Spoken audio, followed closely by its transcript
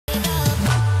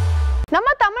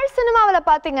சினிமாவுல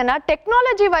பாத்தீங்கன்னா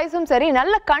டெக்னாலஜி வைஸும் சரி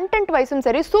நல்ல கண்டென்ட் வைஸும்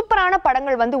சரி சூப்பரான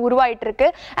படங்கள் வந்து உருவாயிட்டு இருக்கு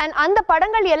and அந்த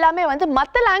படங்கள் எல்லாமே வந்து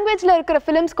மத்த லாங்குவேஜ்ல இருக்கிற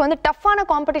ஃபிலிம்ஸ்க்கு வந்து டஃப்பான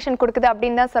காம்படிஷன் கொடுக்குது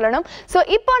அப்படின்னு தான் சொல்லணும். சோ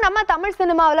இப்போ நம்ம தமிழ்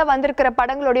சினிமாவுல வந்திருக்கிற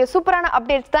படங்களுடைய சூப்பரான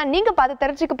அப்டேட்ஸ் தான் நீங்க பார்த்து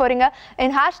தெரிஞ்சுக்க போறீங்க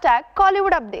in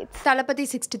 #Kollywood updates. தளபதி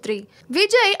 63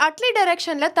 விஜய் அட்லி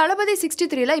டைரக்ஷன்ல தளபதி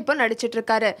 63ல இப்போ நடிச்சிட்டு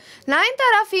இருக்காரு.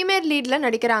 நயன்தாரா ஃபீமேல் லீட்ல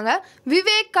நடிக்கிறாங்க.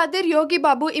 விவேக், கதிர், Yogi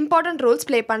Babu important Rolle's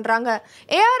play பண்றாங்க.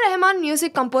 ஏஆர் ரஹ்மான்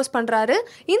மியூசிக் கம்போஸ் பண்றாரு.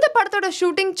 இந்த படத்தோட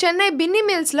ஷூட்டிங் சென்னை பின்னி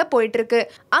மில்ஸ்ல போயிட்டு இருக்கு.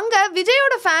 அங்க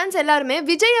விஜயோட ஃபேன்ஸ் எல்லாருமே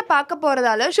விஜய பார்க்க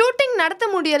போறதால ஷூட்டிங் நடத்த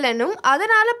முடியலன்னும்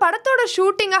அதனால படத்தோட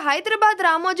ஷூட்டிங்கை ஹைதராபாத்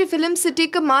ராமோஜி ஃபிலிம்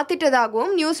சிட்டிக்கு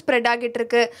மாத்திட்டதாகவும் நியூஸ் ஸ்ப்ரெட் ஆகிட்டு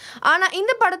இருக்கு. ஆனா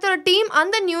இந்த படத்தோட டீம்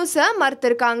அந்த நியூஸை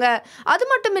மறுத்திருக்காங்க. அது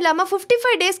மட்டும் இல்லாம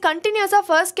 55 டேஸ் கண்டினியூஸா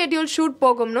ஃபர்ஸ்ட் ஸ்கெட்யூல் ஷூட்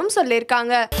போகும்னு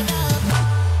சொல்லியிருக்காங்க.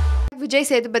 விஜய்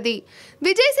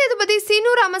சேதுபதி சீனு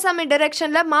ராமசாமி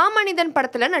டைரக்ஷன்ல மாமனிதன்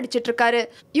படத்துல நடிச்சிட்டு இருக்காரு.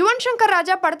 யுவன் சங்கர்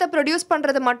ராஜா படத்தை ப்ரொடியூஸ்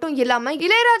பண்றது மட்டும் இல்லாம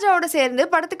இளையராஜாவோட சேர்ந்து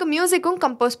படத்துக்கு மியூசிக்கும்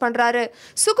கம்போஸ் பண்றாரு.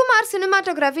 சுகுமார்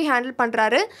சினிமாட்டோகிராஃபி ஹேண்டில்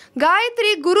பண்றாரு.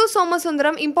 காயத்ரி, குரு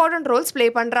சோமசுந்தரம் இம்பார்ட்டன்ட் ரோல்ஸ் ப்ளே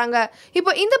பண்றாங்க.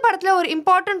 இப்போ இந்த படத்துல ஒரு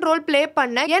இம்பார்ட்டன்ட் ரோல் ப்ளே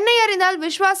பண்ண என்னை அறிந்தால்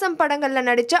விஸ்வாசம் படங்கள்ல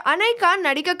நடிச்ச அனைகா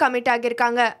நடிக்க கமிட்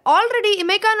ஆகியிருக்காங்க. ஆல்ரெடி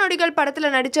இமைக்கா நொடிகள்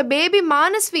படத்துல நடிச்ச பேபி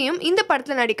மானஸ்வியும் இந்த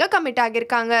படத்துல நடிக்க கமிட்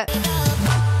ஆகியிருக்காங்க.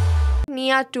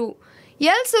 நியா 2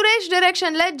 எல் சுரேஷ்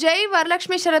டைரக்ஷன்ல Jai,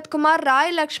 Varalakshmi Sarathkumar,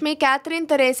 Rai Lakshmi, Catherine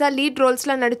Teresa lead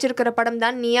ரோல்ஸ்ல நடிச்சிருக்கிற படம்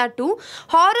தான் நியா 2.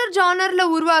 ஹாரர் ஜானர்ல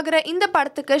உருவாகிற இந்த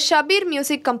படத்துக்கு ஷபீர்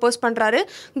மியூசிக் கம்போஸ் பண்றாரு.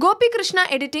 கோபி கிருஷ்ணா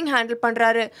எடிட்டிங் ஹேண்டில்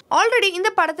பண்றாரு. ஆல்ரெடி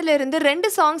இந்த படத்துல இருந்து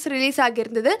 2 சாங்ஸ் ரிலீஸ்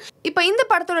ஆகியிருந்தது. இப்போ இந்த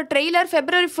படத்தோட ட்ரெய்லர்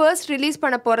February 1 ரிலீஸ்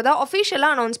பண்ண போறதா ஆஃபிஷியலா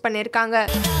அனௌன்ஸ் பண்ணியிருக்காங்க.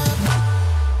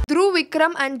 Dhruv,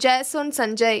 Vikram and Jason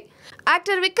Sanjay.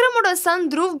 Actor விக்ரமோட Sun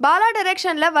Dhruv Bala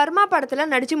டைரக்ஷன்ல வர்மா படத்துல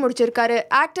நடிச்சு முடிச்சிருக்காரு.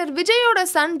 ஆக்டர் விஜயோட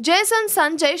Sun Jason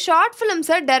Sanjay short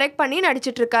ஃபிலிம்ஸை direct பண்ணி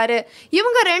நடிச்சிட்டு இருக்காரு.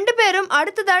 இவங்க 2 பேரும்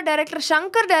அடுத்ததா டைரக்டர்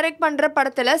சங்கர் டைரக்ட் பண்ற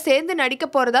படத்துல சேர்ந்து நடிக்க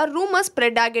போறதா ரூமர்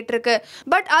ஸ்ப்ரெட் ஆகிட்டு இருக்கு.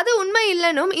 பட் அது உண்மை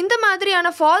இல்லைன்னும் இந்த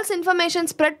மாதிரியான ஃபால்ஸ்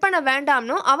இன்ஃபர்மேஷன் ஸ்ப்ரெட் பண்ண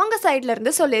வேண்டாம்னு அவங்க சைட்ல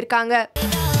இருந்து சொல்லியிருக்காங்க.